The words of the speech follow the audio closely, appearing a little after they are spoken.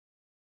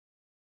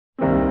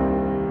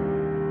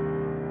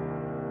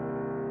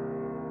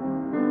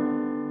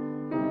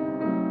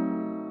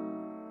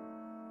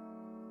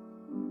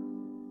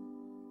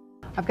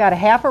I've got a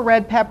half a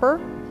red pepper.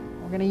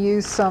 We're going to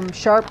use some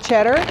sharp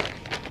cheddar,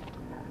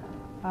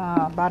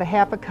 about a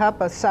half a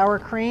cup of sour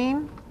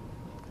cream,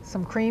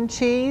 some cream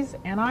cheese,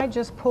 and I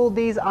just pulled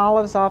these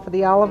olives off of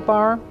the olive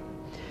bar.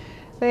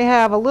 They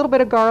have a little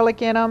bit of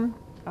garlic in them.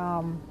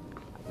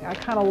 I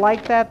kind of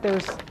like that.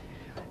 There's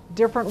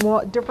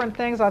different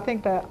things. I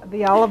think that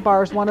the olive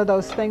bar is one of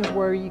those things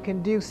where you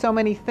can do so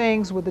many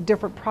things with the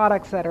different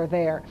products that are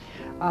there.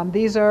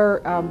 These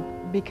are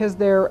because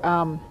they're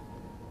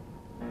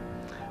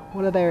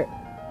what are they?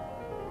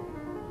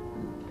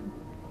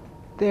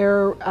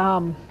 They're what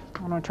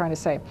am I trying to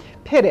say?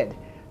 Pitted.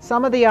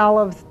 Some of the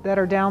olives that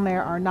are down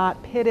there are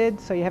not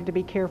pitted, so you have to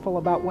be careful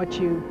about what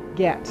you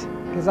get.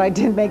 Because I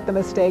did make the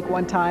mistake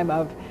one time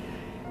of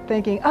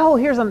thinking, oh,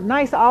 here's a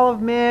nice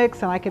olive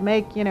mix, and I can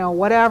make, you know,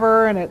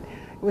 whatever, and it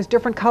was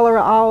different color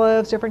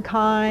olives, different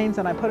kinds,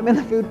 and I put them in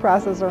the food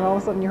processor, and all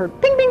of a sudden you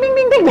heard bing, bing, bing,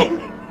 bing, bing, bing.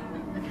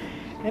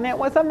 And it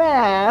was a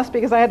mess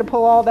because I had to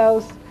pull all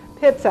those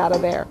pits out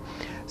of there.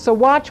 So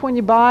watch when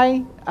you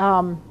buy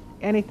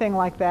anything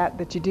like that,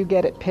 that you do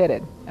get it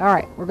pitted. All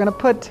right, we're going to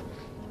put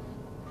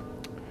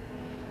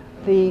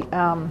the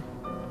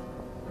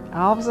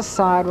olives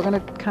aside. We're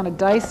going to kind of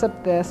dice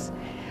up this.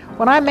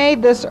 When I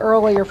made this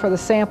earlier for the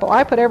sample,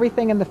 I put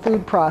everything in the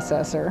food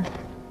processor,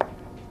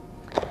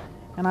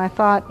 and I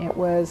thought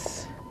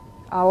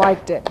I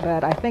liked it,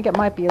 but I think it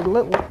might be a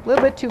little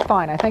bit too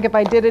fine. I think if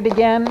I did it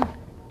again,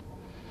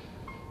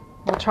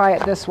 we'll try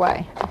it this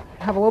way.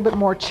 Have a little bit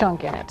more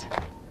chunk in it.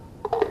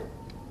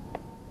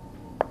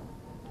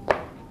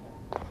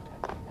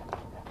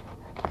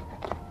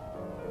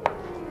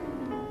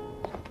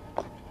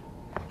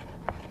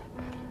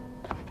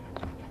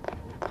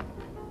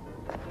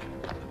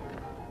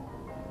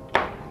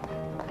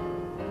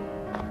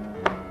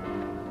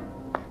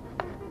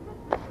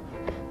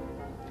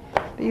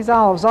 These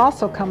olives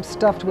also come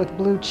stuffed with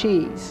blue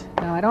cheese.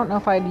 Now, I don't know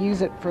if I'd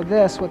use it for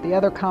this with the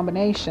other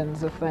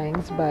combinations of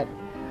things, but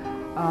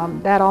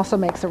that also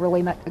makes a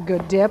really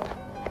good dip.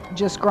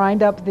 Just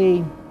grind up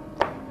the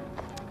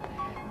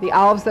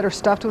olives that are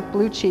stuffed with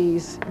blue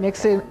cheese,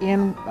 mix it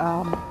in,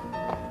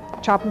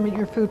 chop them in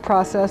your food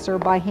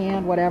processor by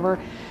hand, whatever.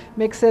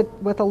 Mix it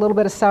with a little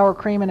bit of sour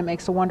cream, and it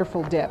makes a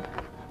wonderful dip.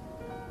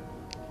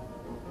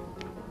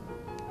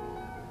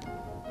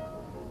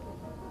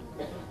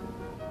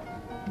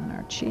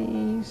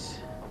 Cheese.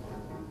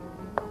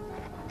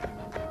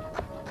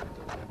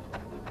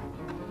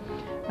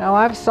 Now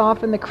I've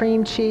softened the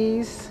cream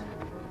cheese.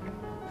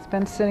 It's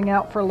been sitting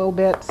out for a little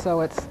bit,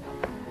 so it's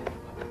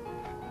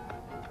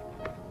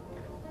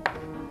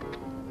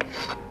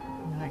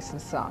nice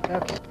and soft.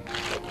 Okay.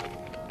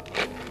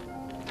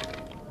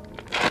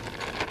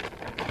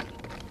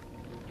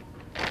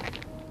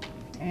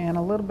 And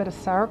a little bit of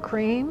sour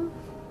cream.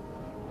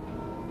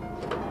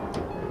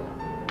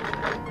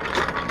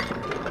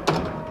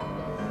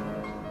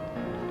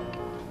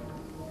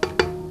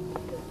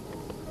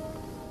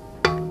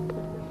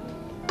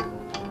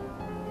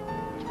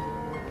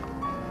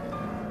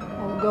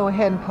 Go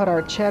ahead and put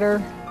our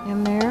cheddar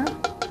in there.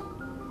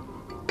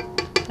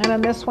 And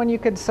on this one you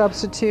could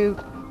substitute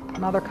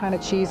another kind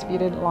of cheese if you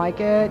didn't like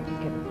it. You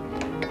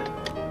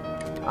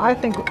can, I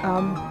think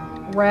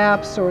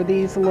wraps or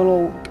these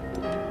little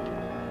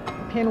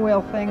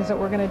pinwheel things that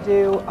we're going to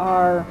do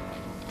are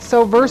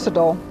so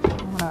versatile.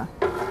 I'm going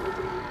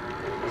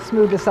to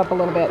smooth this up a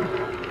little bit.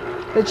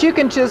 That you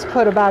can just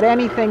put about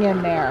anything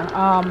in there.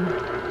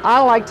 I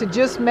like to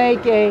just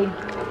make a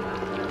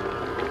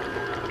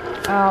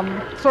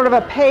sort of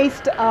a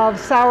paste of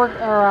sour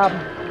or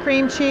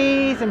cream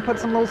cheese and put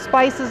some little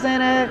spices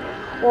in it,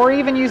 or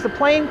even use the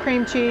plain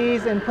cream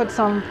cheese and put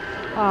some,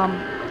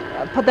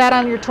 put that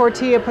on your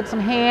tortilla, put some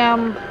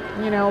ham,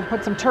 you know,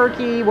 put some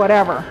turkey,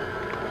 whatever.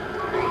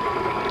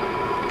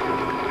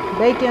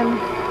 Bacon.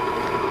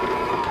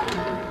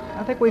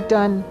 I think we've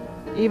done,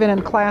 even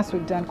in class,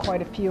 we've done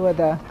quite a few of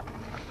the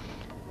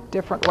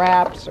different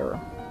wraps or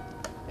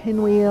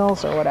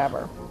pinwheels or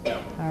whatever. All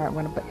right, I'm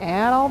going to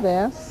add all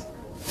this.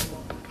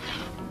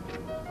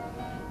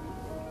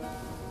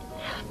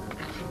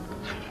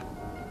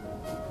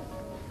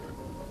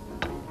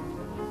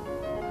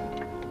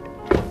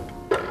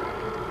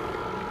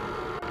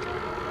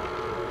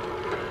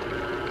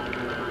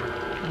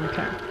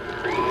 Okay.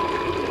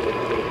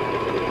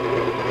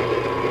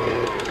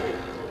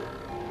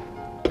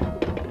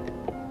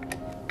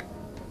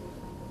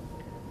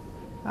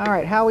 All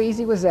right, how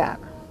easy was that?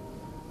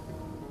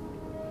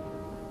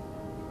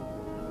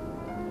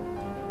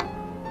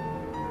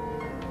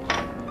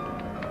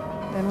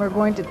 Then we're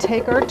going to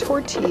take our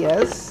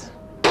tortillas.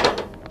 I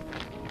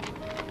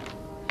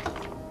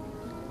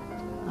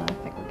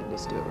think we can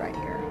just do it right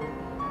here.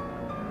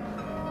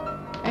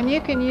 And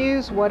you can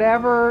use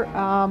whatever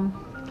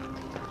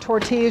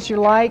tortillas you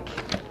like.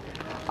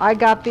 I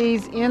got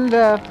these in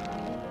the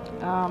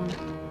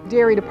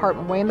dairy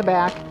department way in the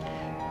back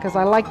because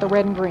I like the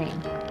red and green.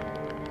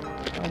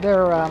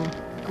 They're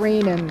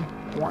green and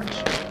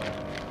orange.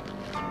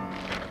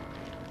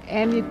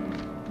 And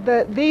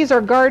these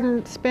are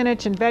garden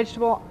spinach and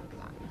vegetable.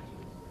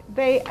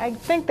 I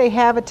think they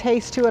have a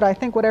taste to it. I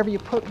think whatever you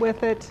put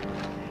with it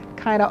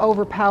kind of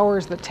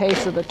overpowers the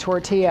taste of the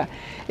tortilla.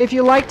 If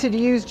you like to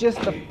use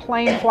just the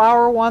plain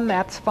flour one,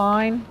 that's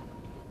fine.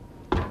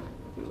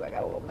 Ooh, I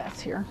got a little mess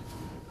here.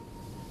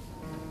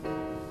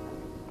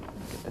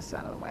 Get this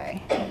out of the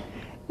way.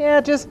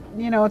 Yeah, just,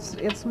 you know,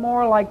 it's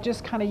more like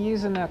just kind of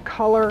using a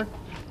color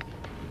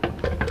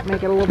to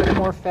make it a little bit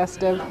more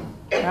festive.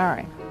 All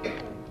right.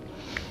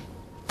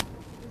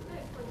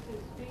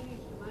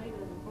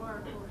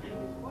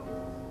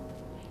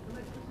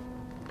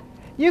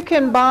 You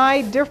can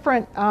buy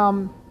different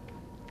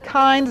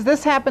kinds.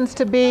 This happens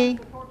to be,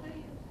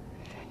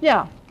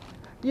 yeah,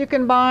 you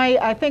can buy,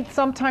 I think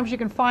sometimes you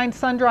can find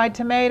sun-dried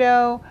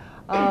tomato.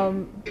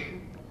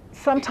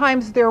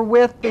 Sometimes they're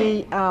with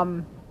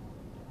the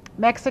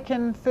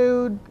Mexican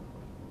food.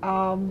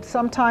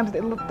 Sometimes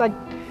they look like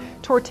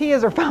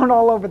tortillas are found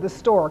all over the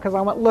store because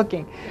I went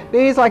looking.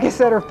 These, like I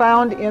said, are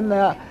found in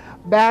the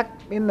back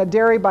in the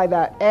dairy by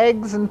the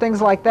eggs and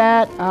things like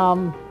that.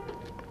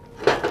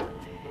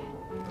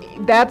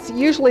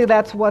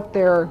 That's what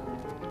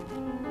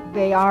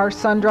they are,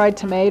 sun-dried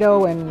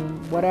tomato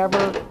and whatever.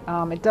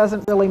 It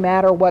doesn't really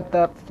matter what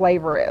the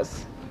flavor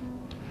is.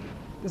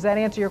 Does that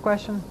answer your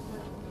question?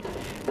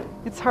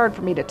 It's hard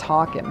for me to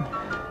talk and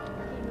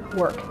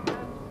work.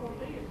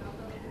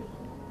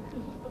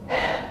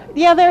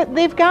 Yeah,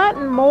 they've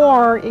gotten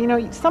more, you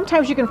know,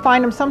 sometimes you can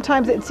find them,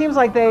 sometimes it seems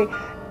like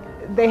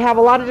they have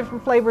a lot of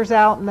different flavors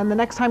out, and then the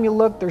next time you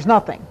look, there's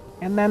nothing.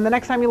 And then the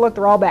next time you look,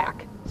 they're all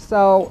back.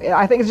 So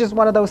I think it's just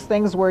one of those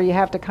things where you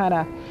have to kind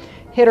of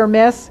hit or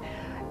miss.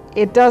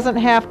 It doesn't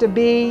have to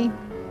be,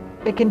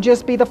 it can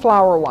just be the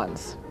flour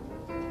ones.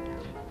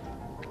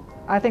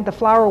 I think the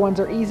flour ones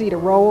are easy to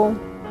roll.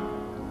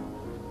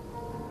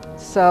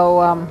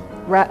 So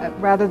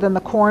rather than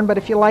the corn, but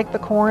if you like the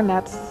corn,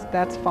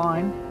 that's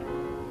fine.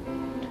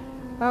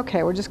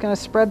 Okay, we're just going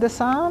to spread this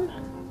on,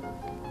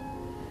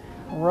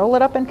 roll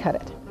it up and cut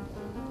it.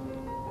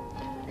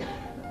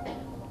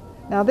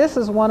 Now this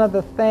is one of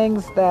the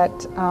things that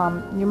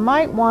you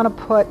might want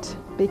to put,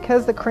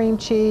 because the cream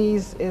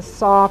cheese is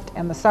soft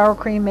and the sour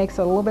cream makes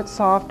it a little bit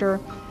softer.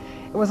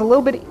 It was a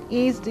little bit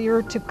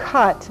easier to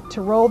cut,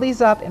 to roll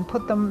these up and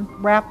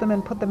wrap them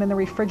and put them in the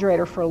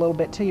refrigerator for a little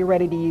bit till you're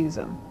ready to use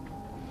them.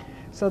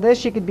 So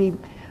this you could be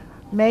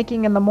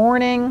making in the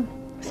morning,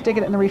 stick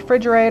it in the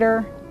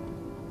refrigerator,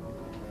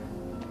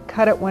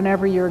 cut it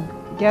whenever your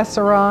guests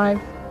arrive,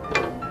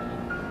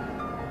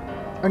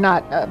 or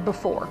not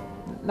before.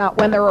 Not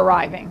when they're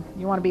arriving.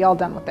 You want to be all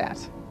done with that.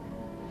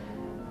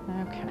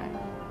 Okay.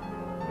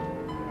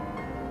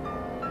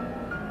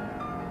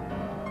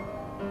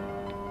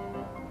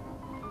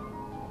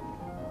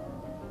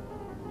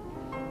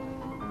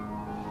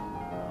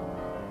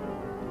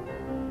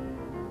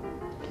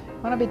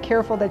 You want to be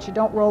careful that you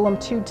don't roll them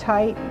too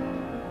tight.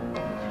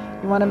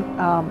 You want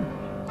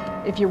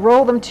to, if you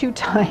roll them too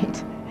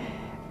tight,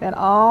 then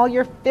all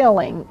your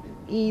filling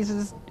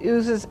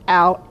oozes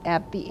out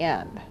at the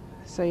end.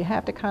 So you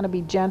have to kind of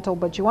be gentle,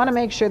 but you want to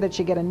make sure that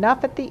you get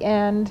enough at the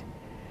end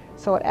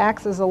so it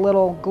acts as a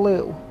little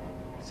glue,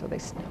 so they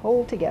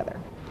hold together.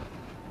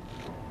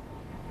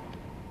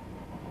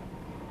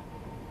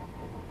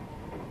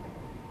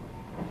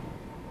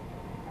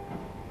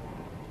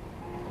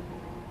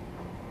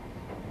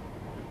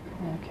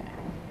 Okay.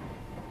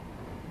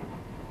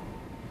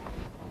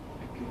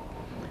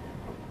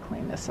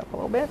 Clean this up a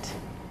little bit.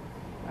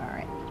 All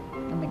right,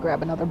 let me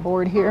grab another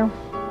board here.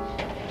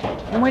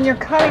 And when you're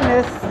cutting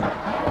this,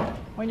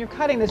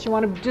 you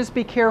want to just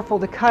be careful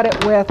to cut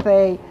it with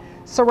a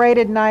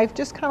serrated knife,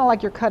 just kind of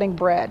like you're cutting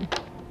bread.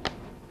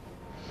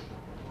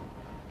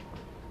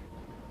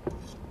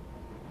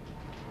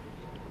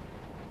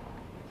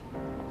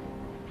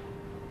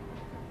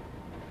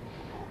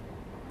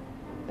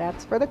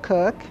 That's for the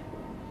cook.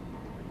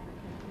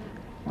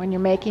 When you're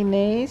making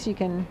these, you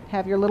can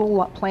have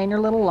your plan your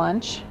little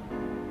lunch.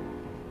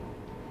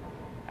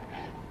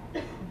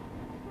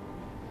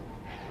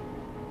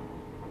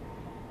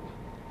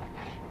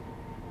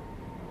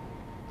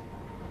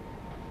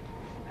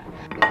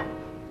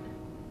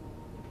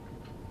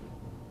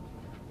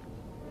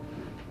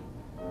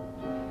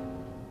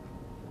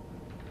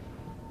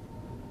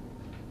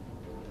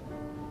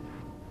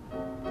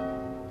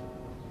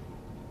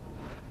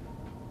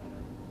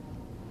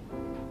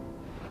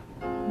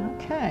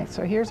 Okay,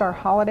 so here's our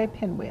holiday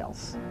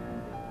pinwheels.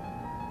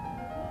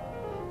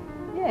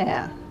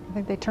 Yeah, I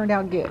think they turned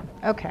out good.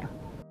 Okay.